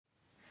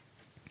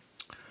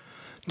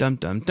Dun,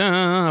 dun, dun.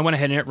 I went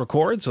ahead and hit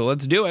record, so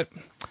let's do it.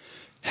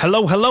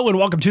 Hello, and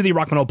welcome to the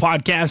Rock Metal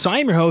Podcast. I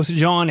am your host,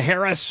 John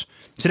Harris.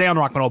 Today on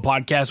Rock Metal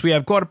Podcast, we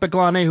have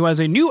KORPIKLAANI, who has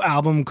a new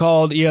album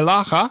called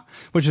Ilaha,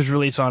 which was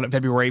released on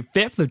February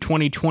 5th of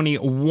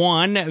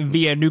 2021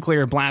 via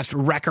Nuclear Blast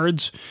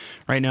Records.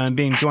 Right now, I'm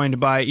being joined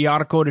by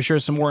Jarkko to share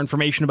some more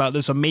information about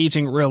this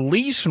amazing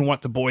release and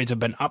what the boys have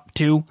been up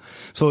to.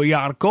 So,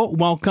 Jarkko,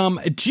 welcome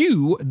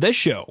to the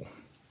show.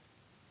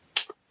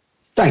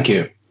 Thank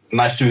you.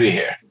 Nice to be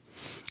here.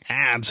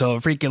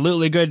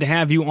 Absolutely good to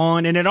have you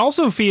on, and it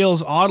also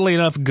feels, oddly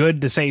enough,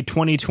 good to say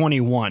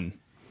 2021.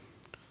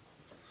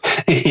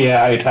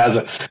 Yeah, it has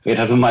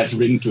a nice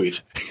ring to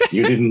it.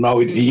 You didn't know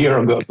it a year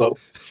ago, though.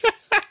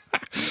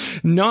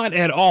 Not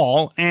at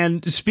all.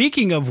 And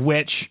speaking of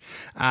which,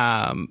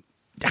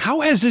 how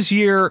has this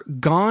year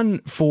gone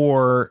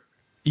for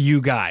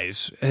you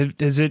guys?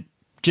 Has it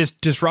just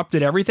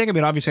disrupted everything? I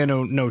mean, obviously, I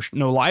know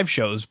no live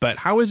shows, but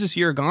how has this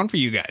year gone for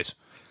you guys?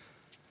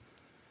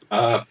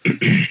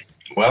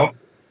 Well,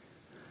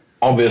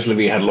 obviously,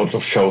 we had lots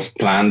of shows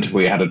planned.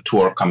 We had a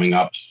tour coming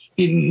up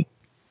in,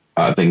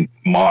 I think,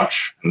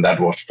 March, and that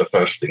was the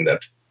first thing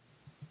that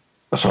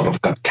sort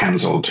of got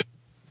cancelled.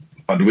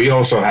 But we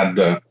also had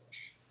the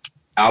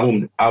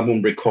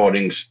album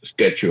recordings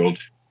scheduled.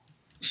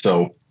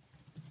 So,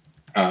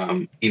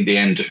 in the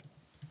end,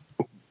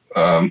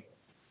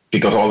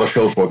 because all the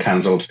shows were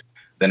cancelled,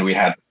 then we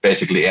had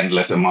basically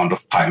endless amount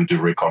of time to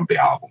record the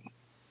album.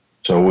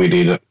 So we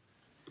did.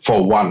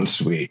 For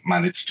once, we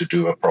managed to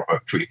do a proper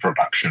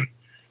pre-production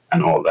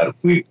and all that.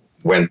 We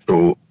went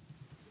through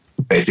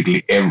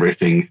basically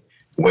everything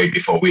way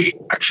before we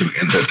actually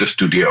entered the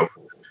studio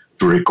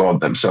to record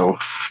them. So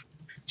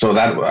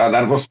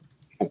that was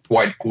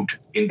quite good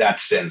in that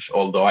sense,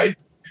 although I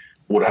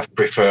would have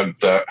preferred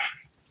the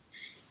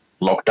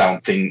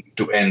lockdown thing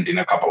to end in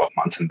a couple of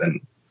months and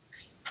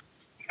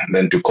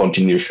then to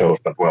continue shows.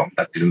 But, well,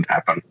 that didn't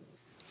happen.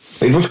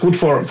 It was good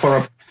for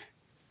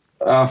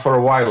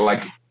a while,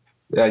 like,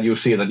 you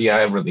see that,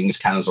 everything is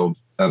cancelled.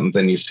 And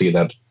then you see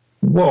that,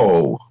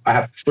 whoa, I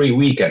have 3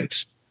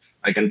 weekends.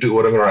 I can do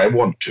whatever I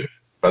want to.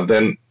 But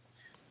then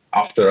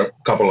after a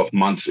couple of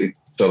months, it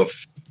sort of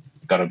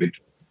got a bit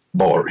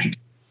boring.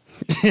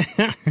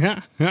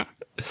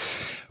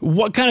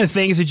 What kind of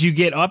things did you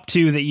get up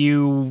to that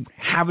you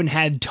haven't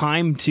had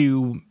time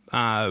to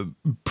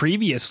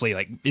previously?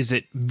 Like, is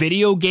it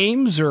video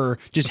games or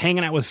just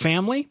hanging out with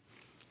family?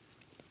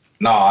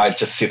 No, I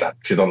just sit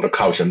on the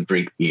couch and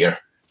drink beer.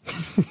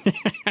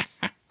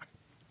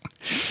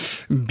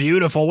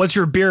 Beautiful. What's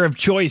your beer of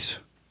choice?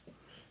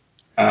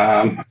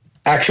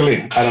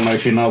 Actually, I don't know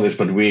if you know this,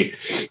 but we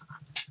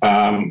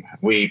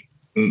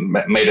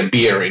made a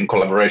beer in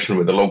collaboration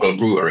with a local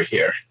brewery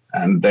here,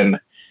 and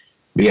then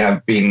we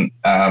have been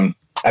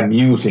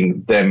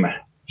amusing them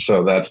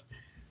so that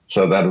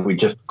we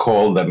just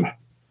call them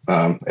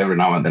every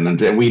now and then, and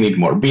then we need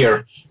more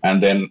beer,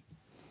 and then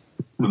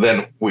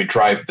we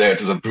drive there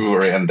to the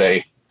brewery and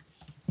they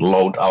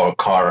load our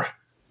car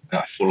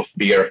full of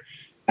beer,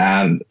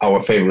 and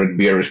our favorite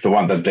beer is the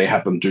one that they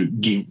happen to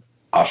give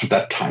us at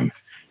that time.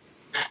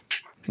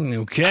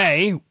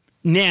 Okay.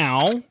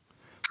 Now,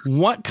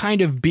 what kind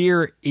of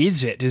beer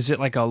is it? Is it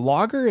like a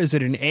lager? Is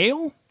it an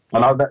ale?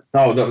 What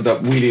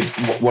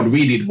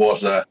we did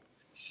was a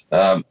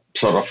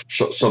sort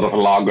of a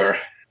lager,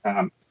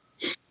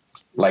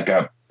 like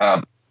a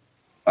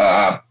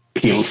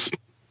Pils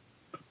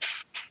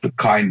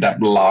kind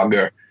of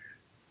lager.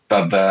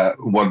 But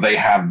what they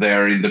have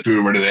there in the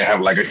brewery, they have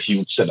like a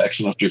huge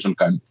selection of different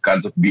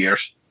kinds of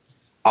beers.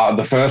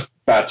 The first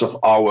batch of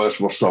ours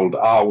was sold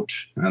out,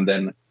 and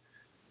then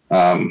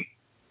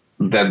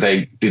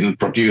they didn't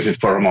produce it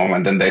for a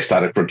moment. Then they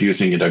started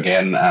producing it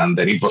again, and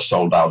then it was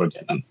sold out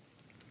again. And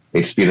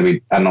it's been a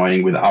bit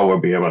annoying with our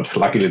beer, but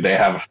luckily they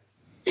have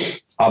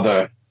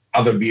other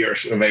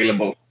beers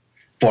available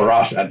for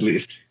us at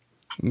least.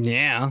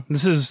 Yeah,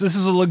 this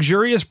is a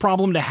luxurious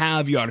problem to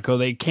have, Jarkko.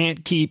 They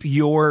can't keep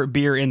your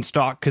beer in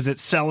stock because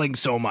it's selling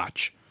so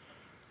much.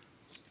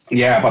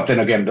 Yeah, but then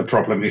again, the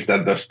problem is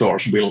that the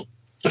stores will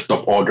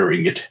stop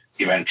ordering it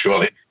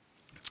eventually.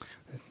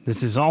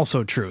 This is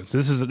also true.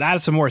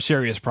 That's a more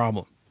serious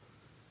problem.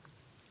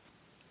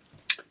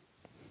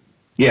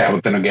 Yeah,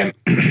 but then again,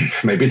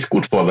 maybe it's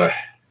good for the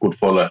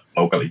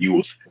local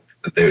youth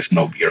that there is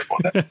no beer for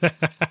them.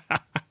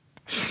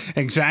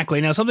 Exactly.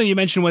 Now, something you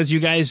mentioned was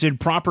you guys did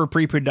proper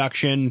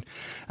pre-production,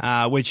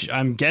 which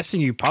I'm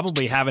guessing you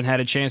probably haven't had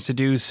a chance to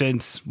do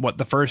since,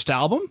 the first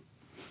album?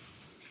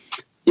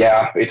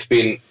 Yeah, it's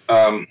been...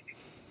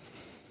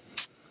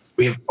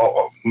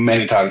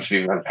 many times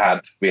we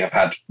have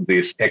had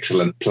these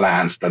excellent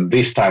plans that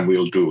this time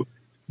we'll do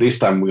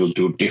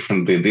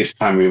differently. This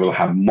time we will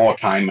have more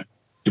time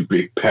to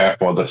prepare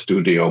for the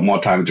studio,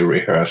 more time to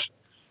rehearse.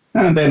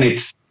 And then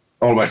it's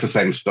always the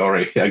same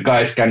story. Yeah,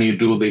 guys, can you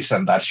do this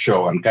and that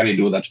show? And can you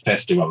do that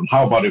festival? And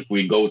how about if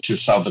we go to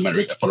South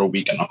America for a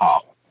week and a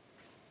half?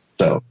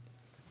 So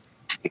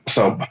it's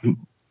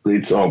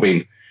all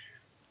been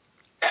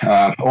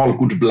all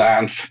good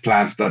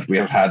plans that we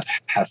have had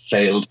have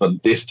failed.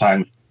 But this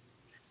time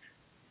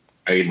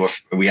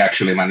we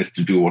actually managed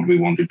to do what we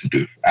wanted to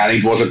do, and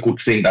it was a good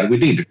thing that we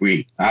did.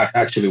 We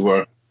actually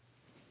were,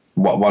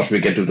 once we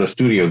get to the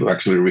studio to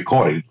actually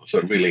record it was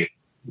a really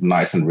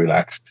nice and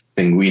relaxed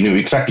thing. We knew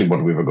exactly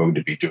what we were going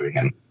to be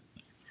doing,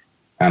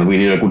 and we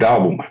did a good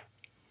album.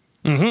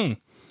 Mm-hmm.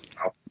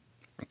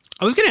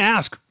 I was going to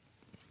ask,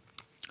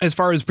 as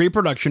far as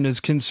pre-production is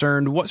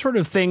concerned, what sort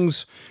of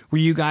things were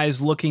you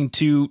guys looking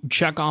to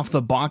check off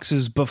the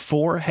boxes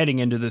before heading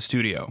into the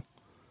studio?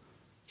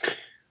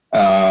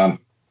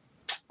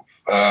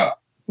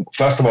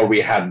 First of all,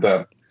 we had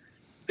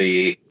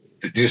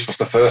this was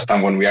the first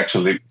time when we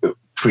actually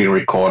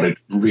pre-recorded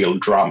real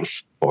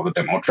drums for the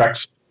demo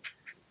tracks.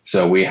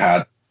 So we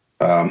had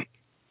like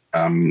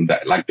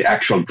the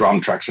actual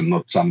drum tracks and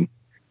not some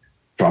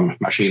drum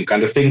machine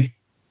kind of thing.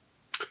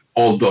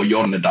 Although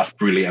Jonne does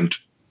brilliant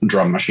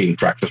drum machine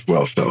tracks as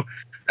well, so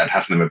that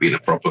has never been a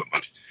problem.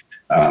 But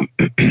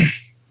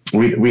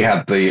we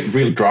had the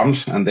real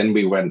drums, and then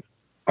we went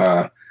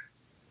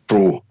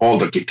through all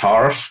the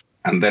guitars.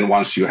 And then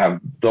once you have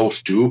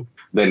those two,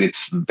 then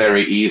it's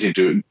very easy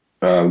to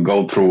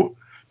go through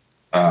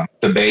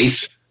the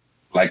bass,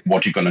 like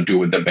what you're gonna do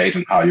with the bass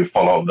and how you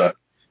follow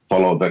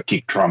the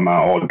kick drum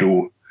or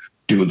do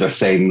the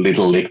same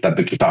little lick that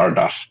the guitar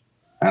does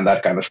and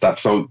that kind of stuff,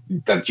 so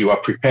that you are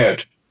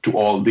prepared to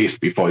all this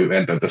before you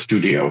enter the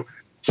studio,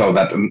 so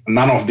that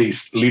none of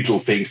these little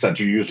things that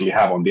you usually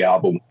have on the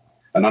album,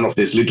 and none of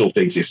these little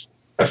things is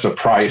a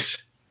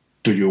surprise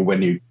to you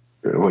when you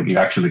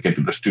actually get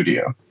to the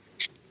studio.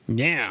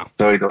 Yeah.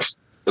 So it was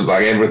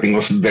like everything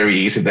was very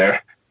easy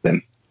there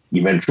then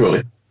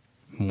eventually.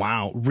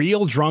 Wow.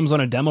 Real drums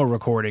on a demo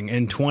recording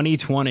in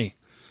 2020.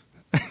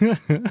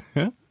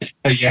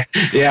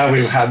 Yeah,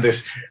 we've had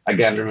this. I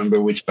can't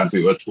remember which band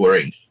we were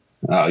touring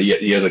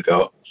years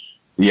ago.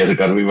 Years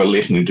ago, we were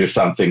listening to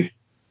something.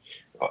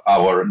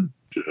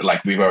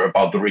 We were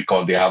about to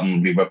record the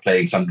album. We were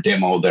playing some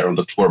demo there on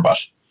the tour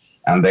bus,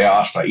 and they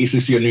asked, "Is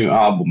this your new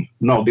album?"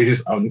 No, this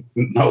is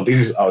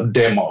our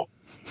demo.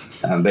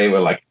 And they were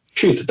like,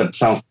 "Shit, that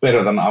sounds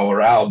better than our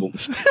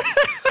albums."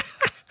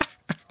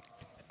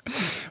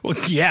 Well,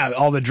 yeah,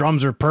 all the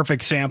drums are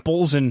perfect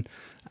samples. And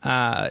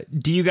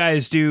do you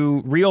guys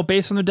do real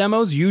bass on the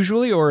demos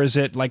usually, or is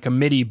it like a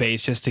MIDI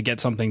bass just to get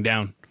something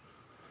down?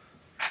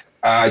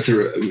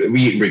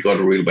 We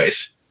record a real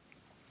bass.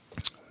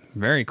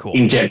 Very cool.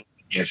 In general,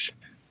 yes.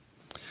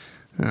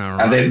 All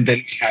right. And then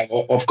we have,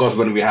 of course,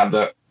 when we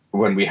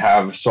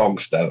have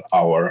songs that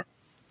our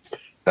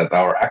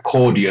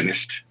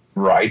accordionist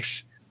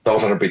writes,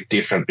 those are a bit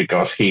different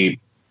because he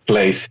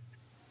plays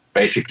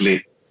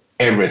basically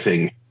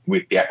everything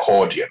with the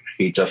accordion.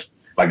 He just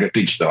like a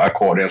digital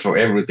accordion, so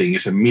everything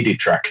is a MIDI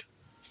track,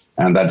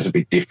 and that is a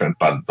bit different.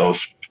 But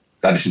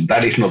that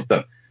is not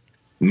the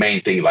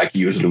main thing. Like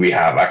usually we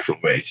have actual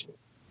bass.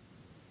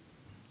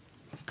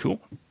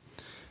 Cool.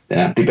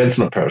 Yeah, depends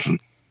on the person.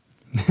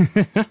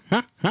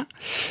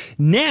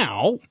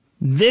 Now,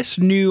 this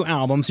new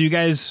album, so you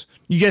guys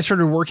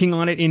started working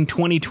on it in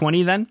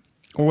 2020 then?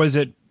 Or was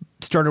it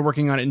started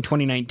working on it in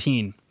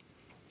 2019?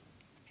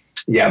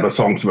 Yeah, the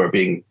songs were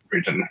being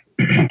written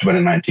in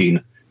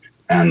 2019,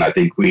 and I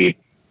think we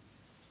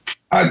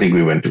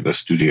went to the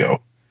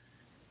studio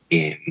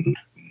in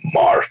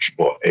March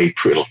or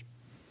April.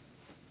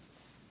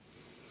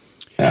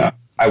 Yeah,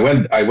 I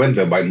went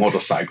there by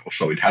motorcycle,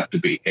 so it had to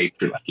be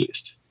April at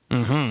least.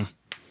 Mm-hmm.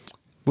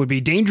 Would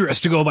be dangerous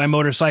to go by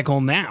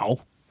motorcycle now.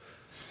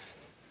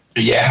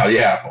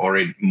 Yeah, or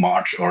in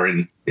March, or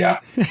in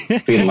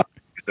Finland.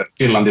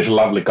 Finland is a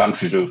lovely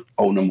country to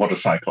own a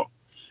motorcycle.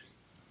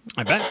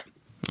 I bet.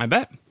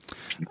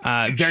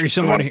 Very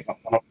similar to...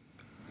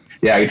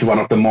 Yeah, it's one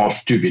of the most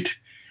stupid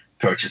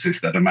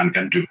purchases that a man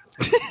can do.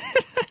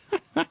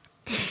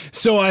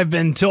 So I've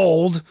been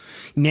told.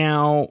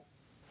 Now,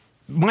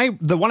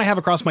 the one I have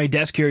across my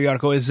desk here,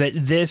 Jarkko, is that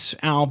this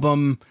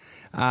album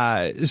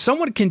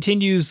somewhat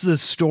continues the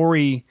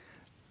story,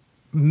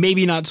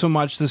 maybe not so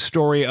much the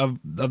story of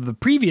the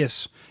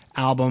previous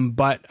album,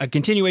 but a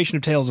continuation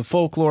of tales of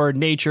folklore,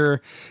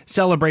 nature,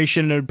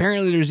 celebration, and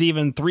apparently there's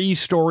even 3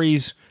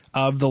 stories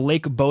of the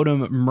Lake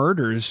Bodom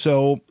murders.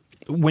 So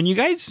when you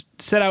guys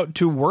set out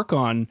to work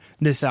on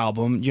this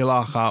album,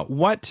 Jalaha,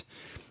 what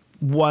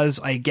was,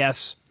 I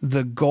guess,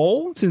 the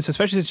goal,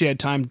 especially since you had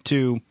time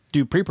to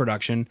do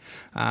pre-production,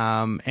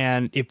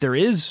 and if there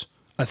is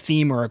a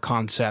theme or a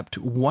concept,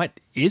 what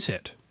is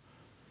it?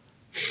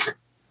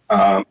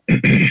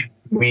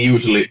 We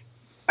usually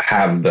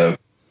have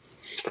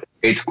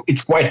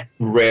it's quite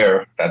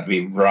rare that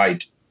we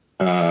write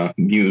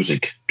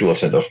music to a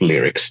set of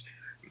lyrics.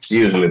 It's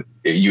usually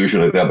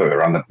the other way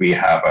around, that we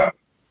have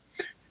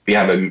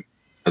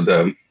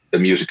the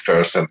music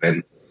first, and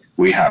then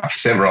we have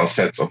several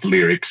sets of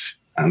lyrics,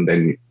 and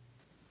then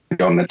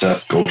Jonne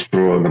just goes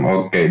through them.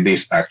 Okay,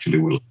 this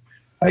actually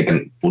I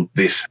can put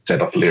this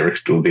set of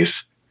lyrics to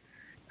this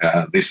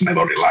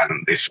melody line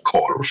and this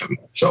chorus and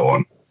so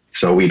on.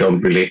 So we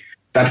don't really,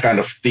 that kind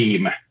of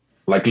theme,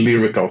 like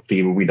lyrical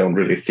theme, we don't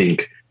really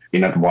think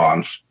in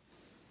advance,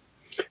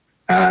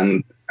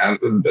 and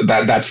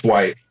that's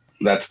why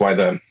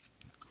the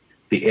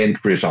the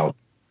end result,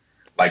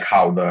 like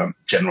how the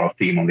general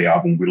theme on the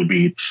album will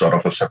be, it's sort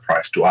of a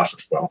surprise to us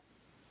as well.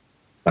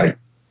 Like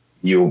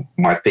you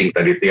might think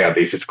that you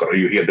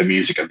hear the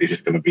music and this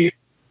is going to be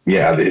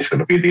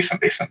this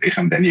and this and this,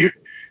 and then you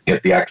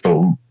get the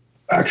actual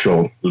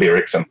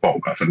lyrics and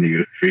vocals, and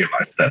you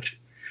realize that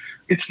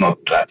it's not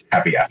that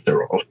happy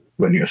after all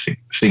when you're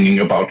singing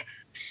about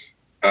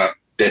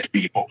dead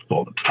people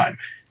all the time.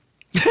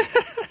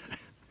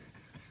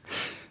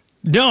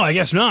 No, I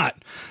guess not.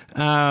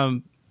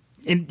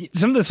 And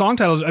some of the song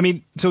titles, I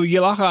mean, so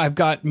Yelaha I've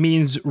got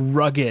means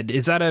rugged.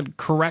 Is that a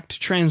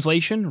correct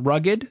translation?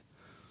 Rugged?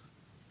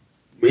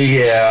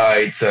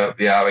 Yeah,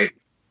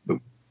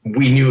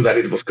 we knew that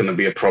it was going to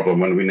be a problem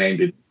when we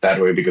named it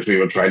that way, because we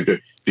were trying to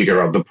figure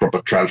out the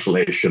proper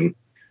translation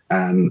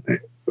and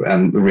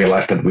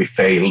realized that we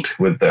failed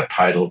with the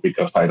title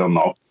because I don't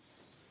know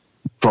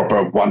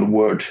proper one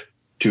word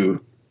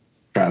to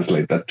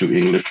translate that to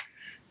English.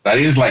 That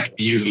is like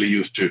usually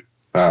used to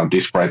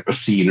describe a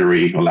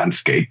scenery or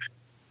landscape,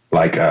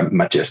 like a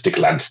majestic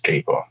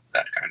landscape or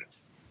that kind of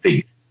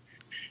thing.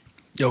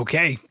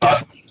 Okay.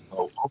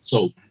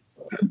 Also,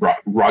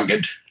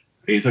 rugged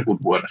is a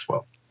good word as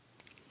well.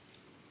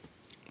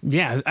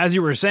 Yeah, as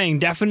you were saying,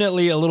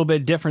 definitely a little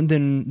bit different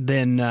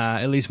than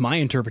at least my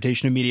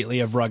interpretation immediately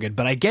of rugged,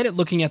 but I get it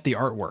looking at the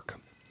artwork.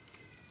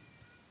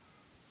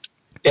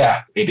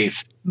 Yeah, it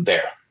is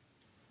there.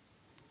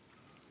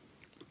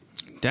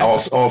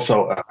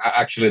 Also,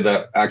 actually,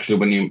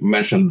 when you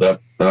mentioned the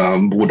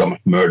Budam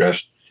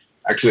murders,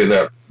 actually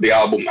the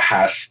album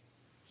has,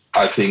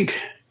 I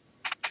think,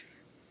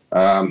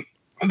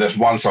 there's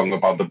one song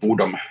about the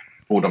Budam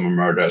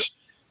murders,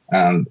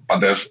 but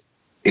there's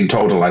in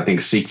total, I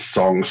think, 6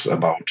 songs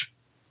about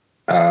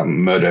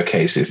murder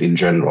cases in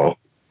general,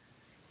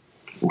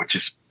 which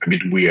is a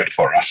bit weird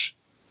for us.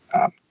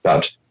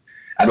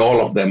 And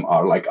all of them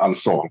are like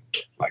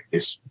unsolved, like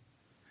this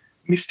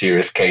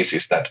mysterious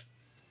cases that,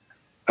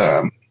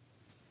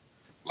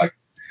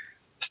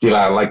 still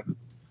are like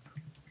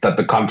that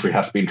the country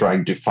has been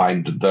trying to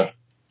find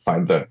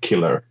the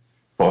killer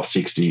for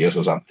 60 years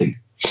or something.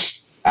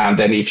 And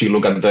then if you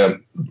look at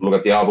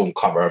the album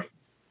cover,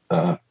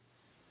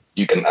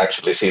 you can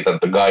actually see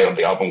that the guy on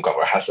the album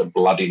cover has a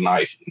bloody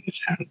knife in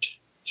his hand.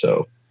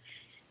 So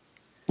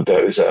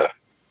there's a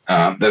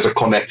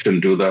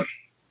connection to the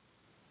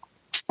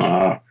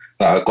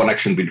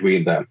connection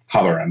between the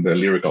cover and the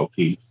lyrical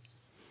theme.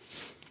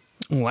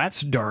 Well,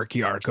 that's dark,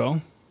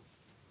 Jarkko.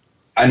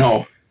 I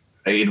know.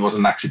 It was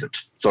an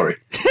accident. Sorry.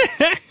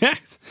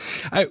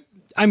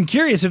 I'm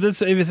curious if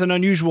it's an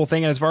unusual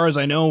thing. As far as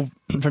I know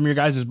from your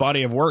guys'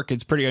 body of work,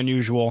 it's pretty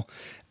unusual.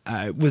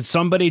 Was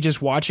somebody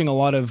just watching a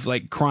lot of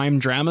like crime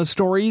drama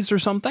stories or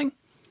something?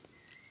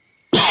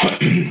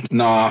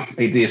 No,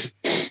 it is.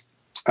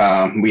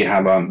 We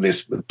have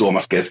this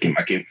Tuomas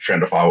Keskimäki,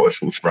 friend of ours,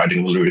 who's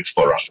writing the lyrics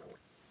for us.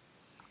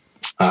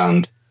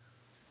 And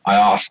I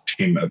asked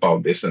him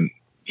about this, and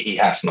he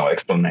has no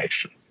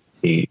explanation.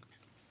 He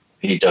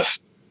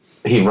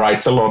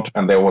writes a lot,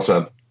 and there was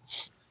a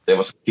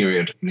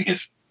period in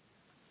his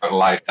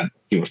life that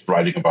he was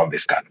writing about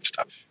this kind of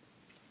stuff.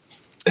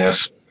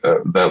 There's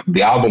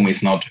the album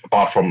is not,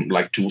 apart from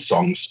like 2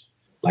 songs,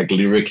 like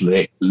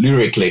lyrically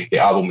the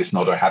album is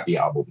not a happy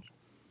album.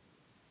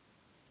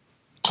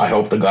 I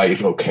hope the guy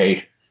is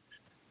okay.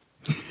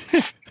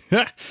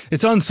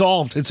 It's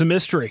unsolved. It's a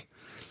mystery.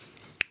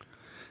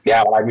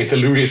 Yeah, well, I'm with the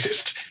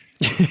lyricist.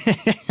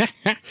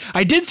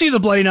 I did see the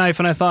bloody knife,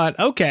 and I thought,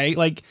 okay,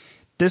 like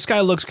this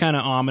guy looks kind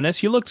of ominous.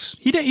 He looks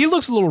a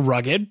little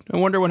rugged. I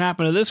wonder what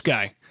happened to this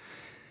guy.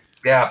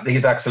 Yeah,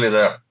 he's actually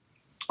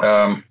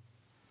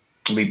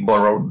we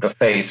borrowed the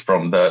face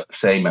from the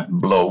same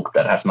bloke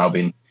that has now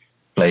been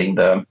playing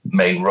the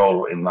main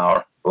role in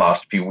our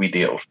last few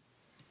videos.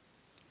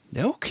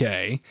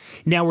 Okay.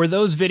 Now, were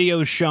those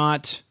videos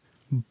shot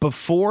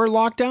before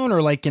lockdown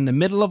or like in the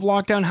middle of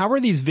lockdown? How were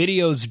these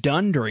videos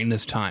done during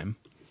this time?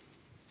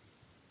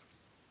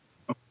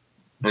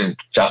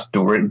 Just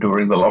during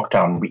the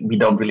lockdown. We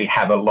don't really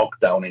have a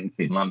lockdown in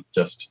Finland.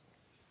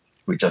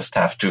 We just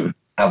have to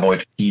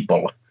avoid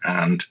people,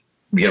 and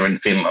we are in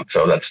Finland,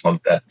 so that's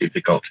not that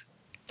difficult.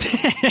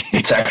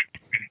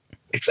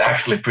 It's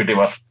actually pretty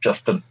much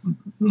just a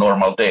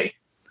normal day.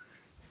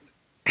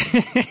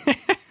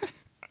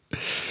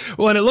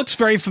 Well, and it looks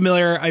very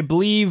familiar. I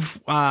believe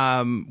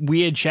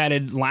we had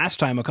chatted last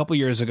time a couple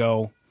years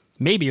ago.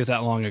 Maybe it was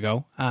that long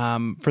ago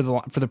for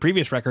the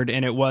previous record,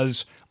 and it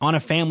was on a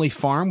family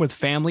farm with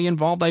family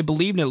involved, I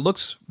believe, and it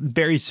looks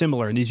very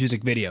similar in these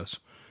music videos.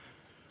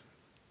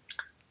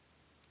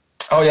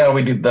 Oh yeah,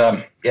 we did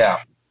that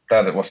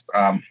was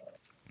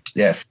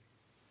yes.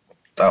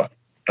 Oh,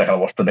 the hell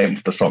was the name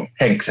of the song?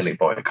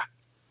 Henkselipoika.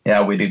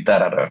 Yeah, we did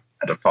that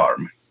at a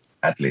farm,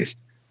 at least.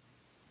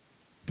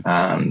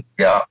 And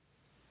yeah,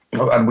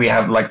 and we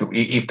have like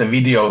if the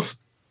videos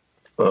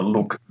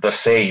look the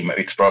same,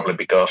 it's probably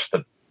because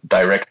the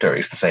director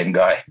is the same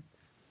guy.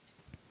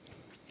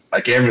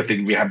 Like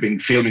everything, we have been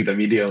filming the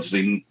videos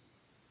in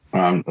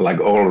like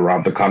all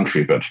around the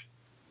country, but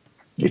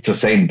it's the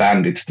same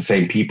band, it's the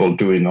same people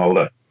doing all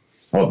the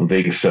all the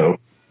things. So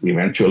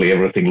eventually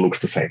everything looks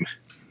the same.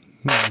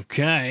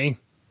 Okay.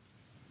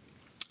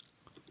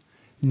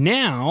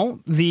 Now,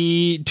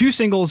 the two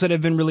singles that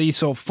have been released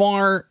so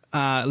far,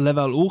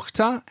 Level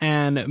Uhta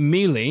and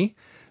Mili.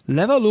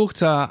 Level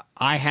Uhta,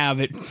 I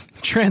have it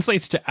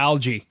translates to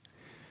algae.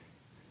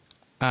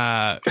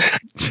 Yeah.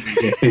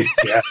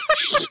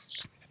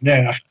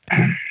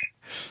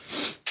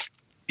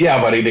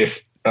 Yeah, but it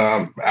is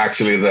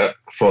actually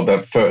for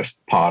the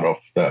first part of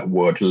the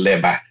word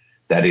levä,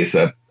 that is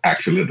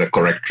actually the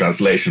correct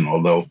translation,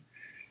 although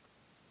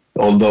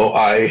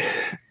I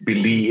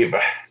believe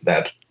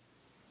that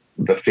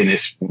the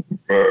Finnish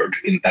word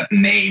in that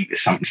name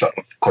is some sort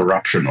of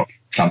corruption of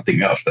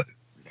something else that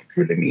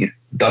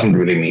doesn't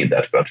really mean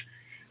that. But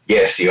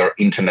yes, your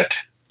internet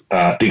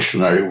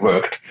dictionary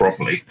worked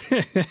properly.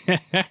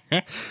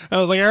 I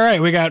was like, all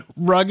right, we got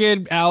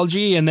rugged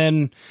algae, and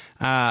then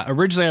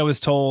originally I was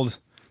told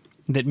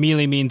that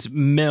mealy means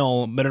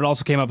mill, but it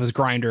also came up as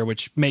grinder,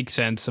 which makes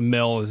sense. A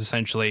mill is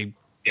essentially...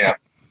 Yeah.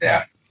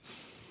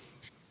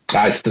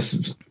 It's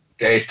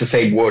the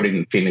same word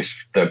in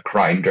Finnish, the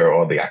grinder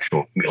or the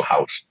actual mill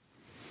house.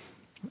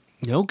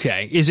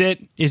 Okay. Is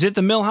it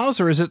the mill house,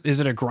 or is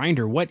it a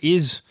grinder? What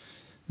is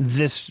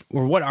this,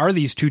 or what are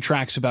these two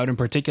tracks about in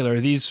particular?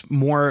 Are these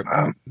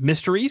more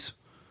mysteries?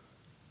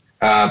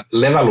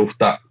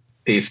 Leväluhta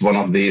is one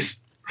of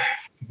these,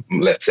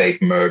 let's say,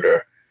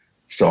 murder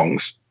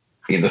songs,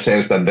 in the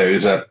sense that there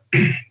is a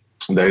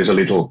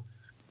little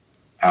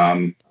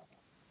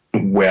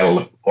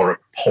well or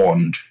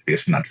pond,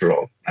 this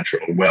natural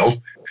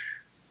well,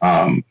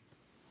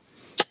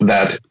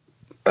 that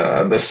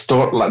the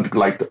story,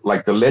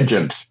 like the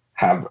legends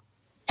have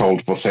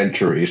told for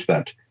centuries,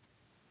 that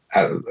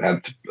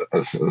at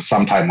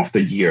some time of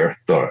the year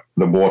the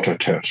water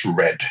turns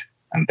red,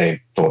 and they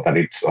thought that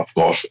it's, of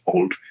course,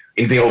 old.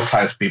 In the old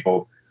times,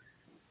 people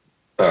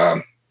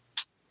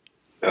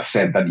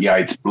said that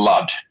it's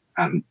blood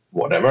and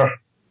whatever,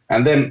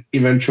 and then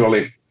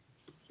eventually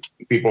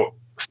people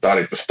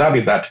started to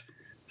study that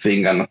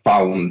thing and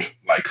found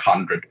like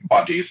 100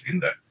 bodies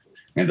in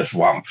the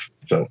swamp.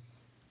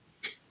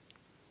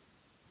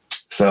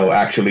 So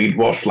actually it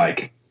was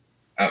like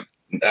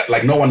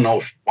no one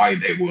knows why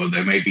they were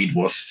there. Maybe it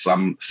was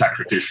some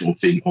sacrificial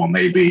thing, or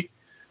maybe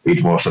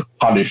it was a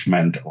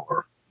punishment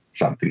or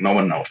something. No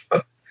one knows.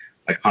 But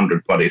like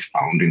 100 bodies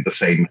found in the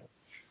same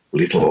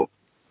little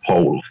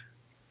hole,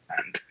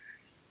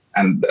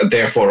 and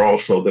therefore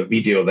also the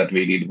video that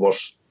we did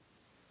was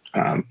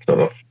sort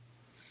of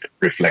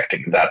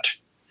reflecting that.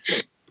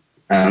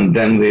 And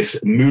then this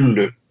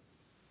Mylly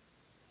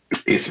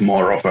is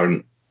more of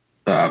an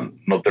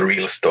not the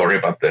real story,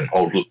 but an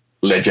old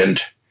legend.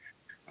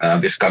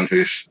 This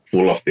country is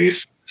full of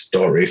these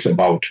stories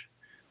about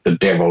the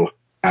devil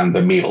and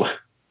the mill.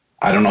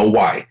 I don't know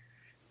why,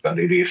 but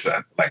it is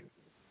like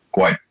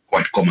quite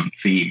common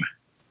theme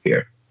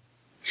here.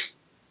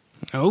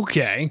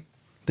 Okay.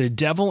 The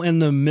devil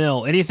and the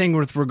mill. Anything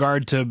with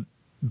regard to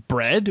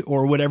bread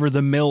or whatever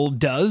the mill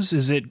does?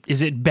 Is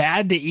it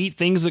bad to eat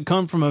things that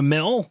come from a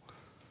mill?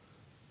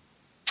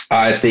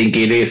 I think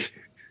it is.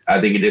 I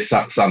think it is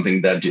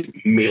something that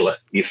mill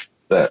is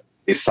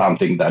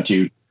something that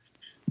you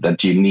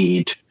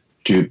need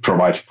to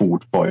provide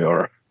food for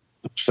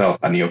yourself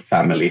and your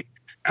family,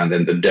 and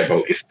then the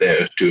devil is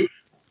there to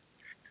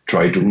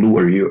try to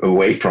lure you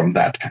away from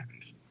that,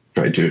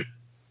 trying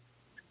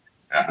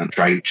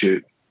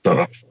to sort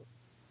of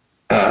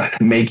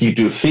make you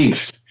do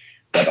things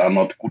that are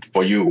not good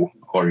for you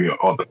or your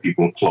other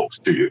people close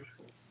to you.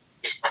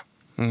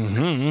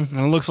 Mm-hmm.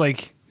 And it looks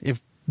like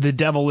if the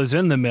devil is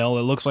in the mill,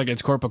 it looks like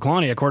it's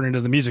KORPIKLAANI, according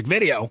to the music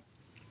video.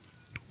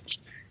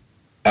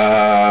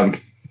 Well,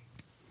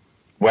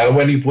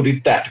 when you put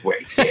it that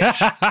way,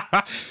 yes.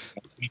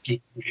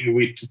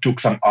 we took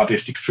some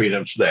artistic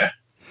freedoms there.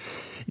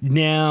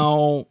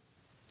 Now,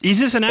 is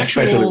this an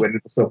actual... Especially when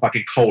it was so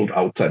fucking cold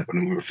outside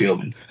when we were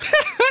filming.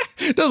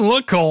 It doesn't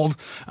look cold,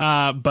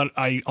 but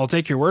I'll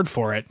take your word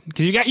for it.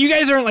 Because you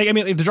guys aren't like... I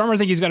mean, the drummer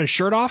think he's got his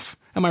shirt off.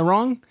 Am I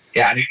wrong?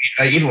 Yeah,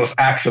 it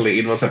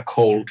was a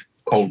cold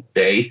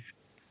day.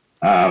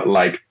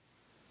 Like,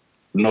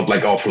 not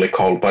like awfully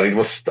cold, but it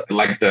was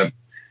like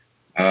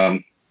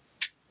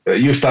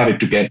you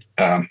started to get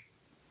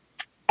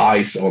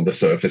ice on the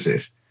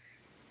surfaces,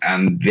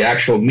 and the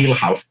actual mill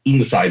house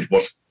inside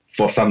was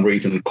for some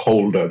reason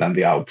colder than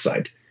the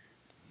outside.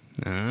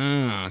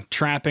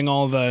 Trapping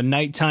all the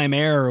nighttime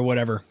air or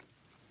whatever.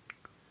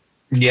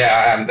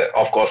 Yeah, and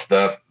of course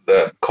the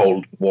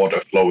cold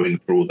water flowing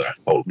through the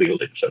whole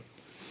building. So.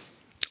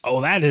 Oh,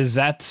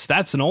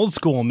 that's an old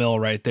school mill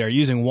right there,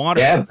 using water.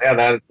 Yeah,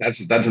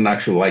 that's an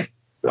actual, like,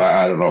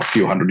 I don't know, a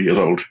few hundred years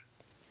old.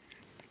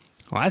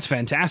 Well, that's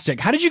fantastic.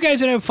 How did you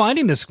guys end up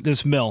finding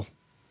this mill?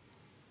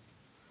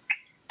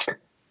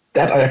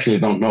 That I actually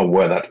don't know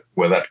where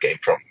that came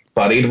from,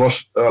 but it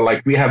was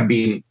like we have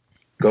been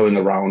going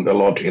around a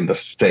lot in the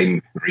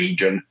same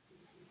region,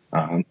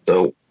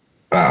 so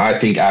I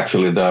think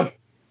actually the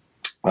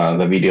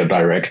video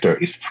director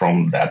is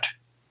from that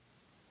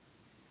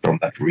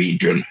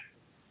region.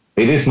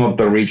 it is not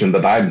the region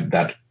that I'm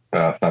that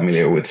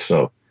familiar with.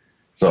 So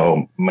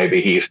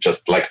maybe he's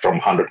just like from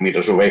 100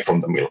 meters away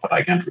from the mill, but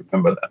I can't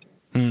remember that.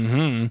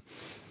 Mm-hmm.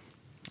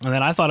 And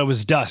then I thought it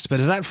was dust, but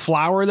is that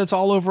flour that's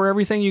all over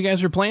everything you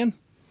guys are playing?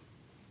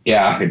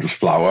 Yeah, it was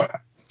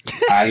flour,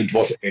 and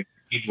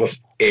it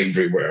was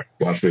everywhere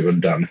once we were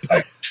done.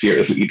 Like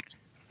seriously,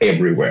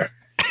 everywhere.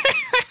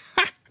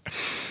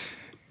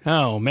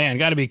 Oh man,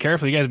 got to be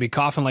careful. You guys would be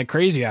coughing like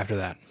crazy after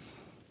that.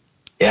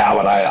 Yeah,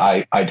 but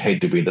I'd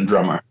hate to be the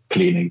drummer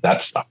cleaning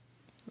that stuff.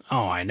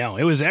 Oh, I know.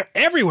 It was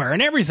everywhere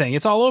and everything.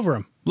 It's all over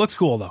him. Looks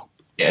cool though.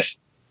 Yes.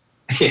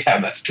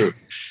 Yeah, that's true.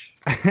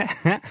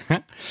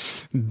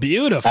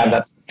 Beautiful. And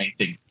that's the main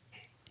thing.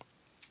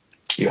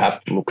 You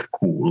have to look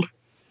cool.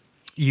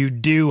 You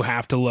do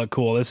have to look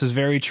cool. This is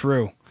very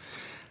true.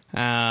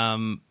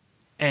 And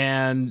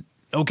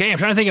okay, I'm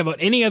trying to think about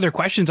any other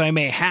questions I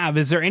may have.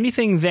 Is there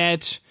anything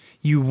that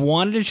you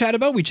wanted to chat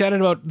about? We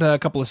chatted about the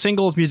couple of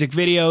singles, music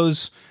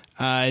videos,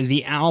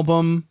 the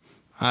album.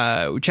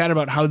 We chatted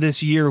about how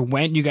this year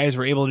went. You guys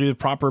were able to do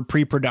proper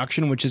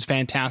pre-production, which is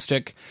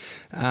fantastic.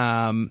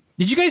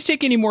 Did you guys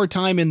take any more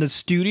time in the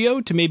studio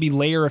to maybe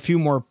layer a few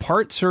more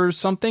parts or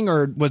something?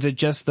 Or was it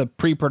just the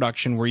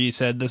pre-production where you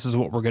said, this is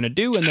what we're going to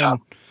do? And then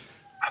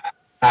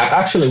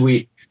actually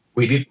we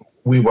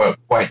were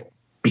quite,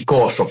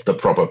 because of the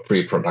proper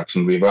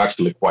pre-production, we were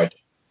actually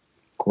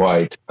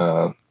quite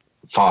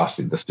fast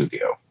in the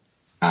studio.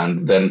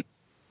 And then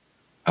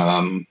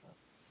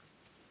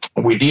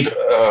we did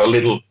a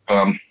little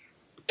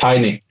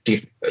tiny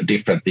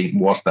different thing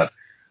was that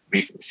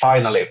we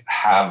finally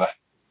have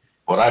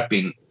what I've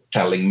been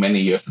telling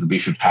many years that we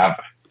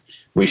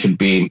should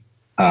be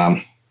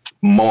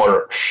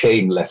more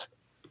shameless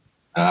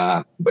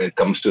when it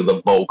comes to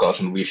the vocals,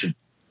 and we should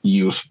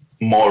use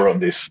more of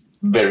this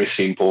very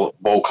simple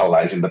vocal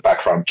lines in the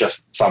background,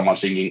 just someone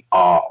singing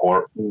ah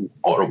or ooh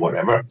or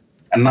whatever.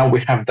 And now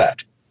we have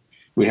that.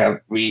 We had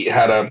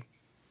a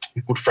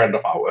good friend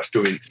of ours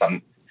doing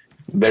some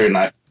very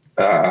nice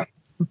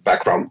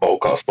background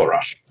vocals for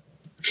us,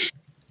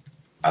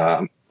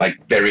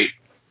 like very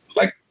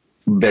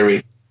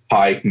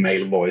high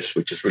male voice,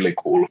 which is really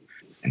cool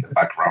in the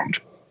background,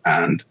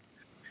 and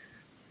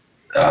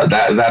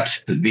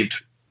that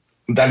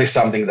is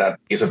something that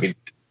is a bit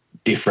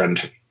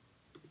different.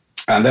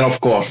 And then, of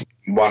course,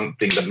 one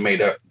thing that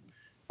made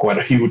quite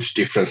a huge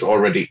difference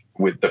already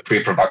with the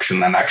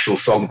pre-production and actual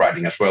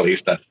songwriting as well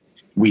is that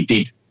we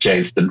did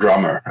change the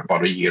drummer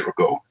about a year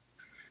ago.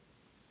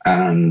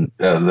 And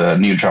the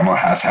new drummer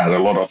has had a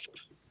lot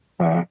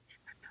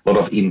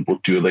of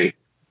input to the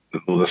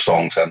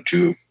songs and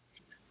to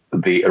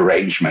the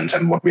arrangements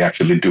and what we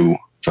actually do.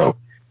 So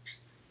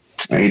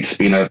it's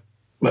been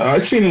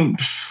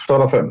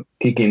sort of a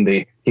kick in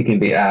the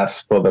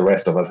ass for the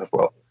rest of us as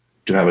well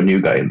to have a new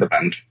guy in the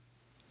band.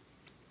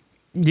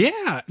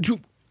 Yeah.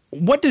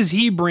 What does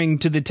he bring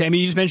to the table? I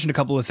mean, you just mentioned a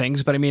couple of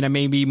things, but I mean,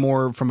 maybe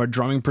more from a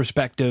drumming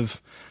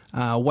perspective.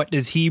 What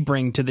does he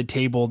bring to the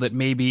table that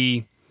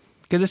maybe,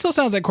 because it still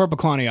sounds like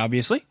KORPIKLAANI,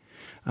 obviously.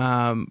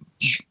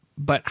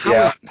 But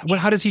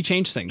how does he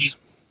change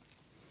things?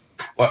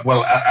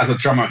 Well, as a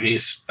drummer,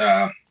 he's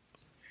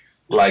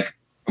like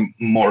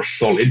more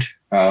solid,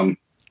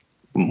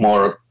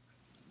 more,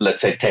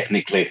 let's say,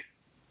 technically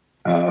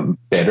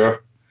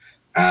better,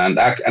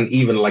 and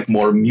even like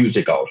more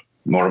musical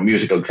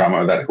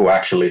drummer who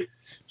actually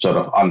sort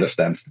of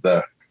understands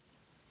the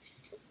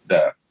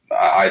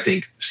I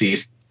think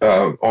sees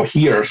or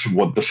hears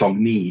what the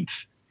song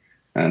needs,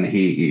 and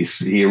he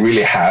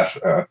really has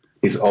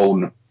his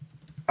own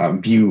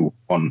view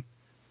on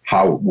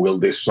how will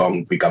this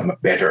song become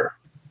better.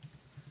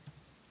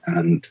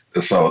 And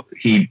so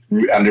he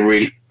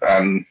really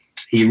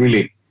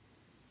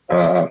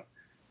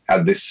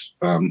had this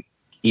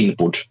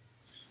input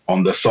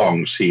on the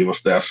songs. He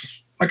was there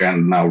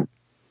again. Now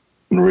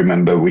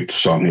remember which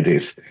song it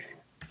is,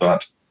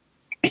 but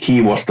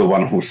he was the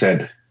one who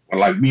said,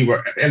 like,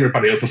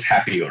 everybody else was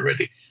happy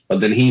already, but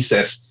then he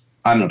says,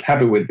 I'm not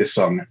happy with this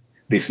song.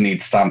 This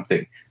needs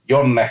something.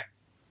 Jonne,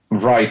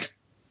 write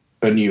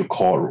a new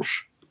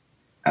chorus.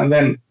 And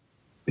then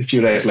a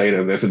few days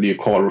later, there's a new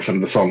chorus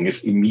and the song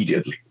is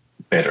immediately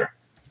better.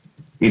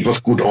 It was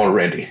good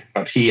already,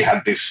 but he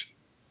had this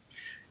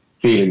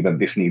feeling that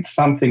this needs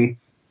something,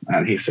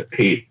 and he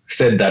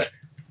said that,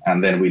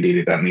 and then we did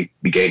it, and it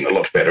became a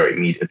lot better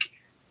immediately.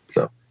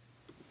 So,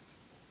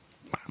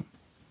 wow,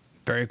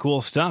 very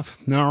cool stuff.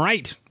 All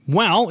right.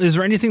 Well, is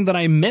there anything that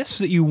I missed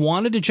that you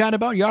wanted to chat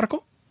about,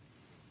 Jarkko?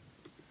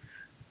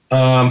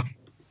 I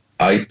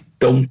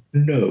don't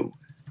know.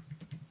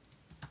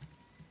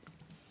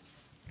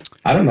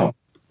 I don't know.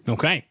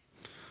 Okay.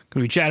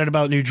 We chatted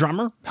about new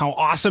drummer, how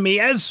awesome he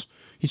is.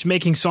 He's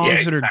making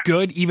songs that are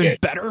good, even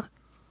better.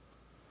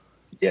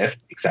 Yes,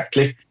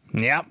 exactly.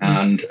 Yeah.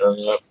 And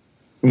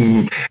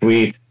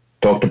we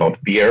talked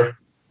about beer.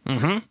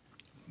 Mm-hmm.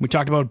 We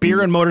talked about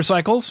beer and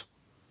motorcycles.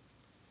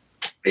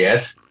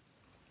 Yes.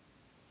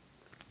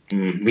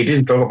 We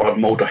didn't talk about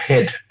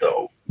Motorhead,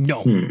 though.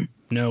 No.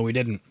 No, we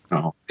didn't.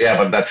 No. Yeah,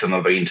 but that's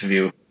another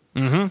interview.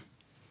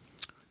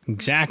 Mm-hmm.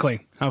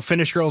 Exactly. How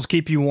Finnish girls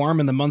keep you warm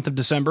in the month of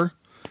December.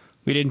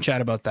 We didn't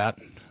chat about that.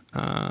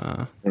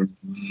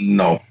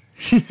 No.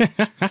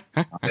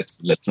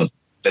 let's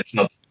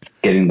not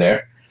get in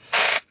there.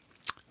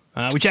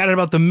 We chatted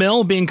about the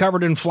mill being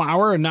covered in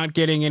flour and not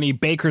getting any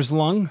baker's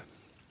lung.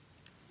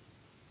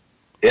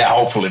 Yeah,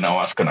 hopefully no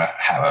one's gonna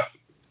have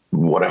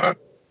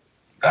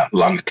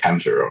lung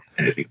cancer or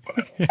anything.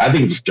 But I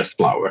think it's just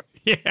flour.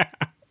 Yeah.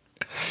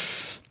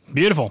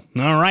 Beautiful.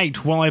 All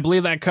right. Well, I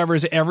believe that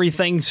covers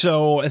everything.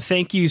 So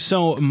thank you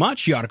so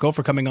much, Jarkko,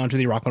 for coming on to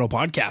the Rock Metal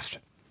Podcast.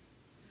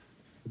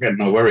 Okay,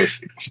 no worries.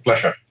 It was a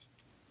pleasure.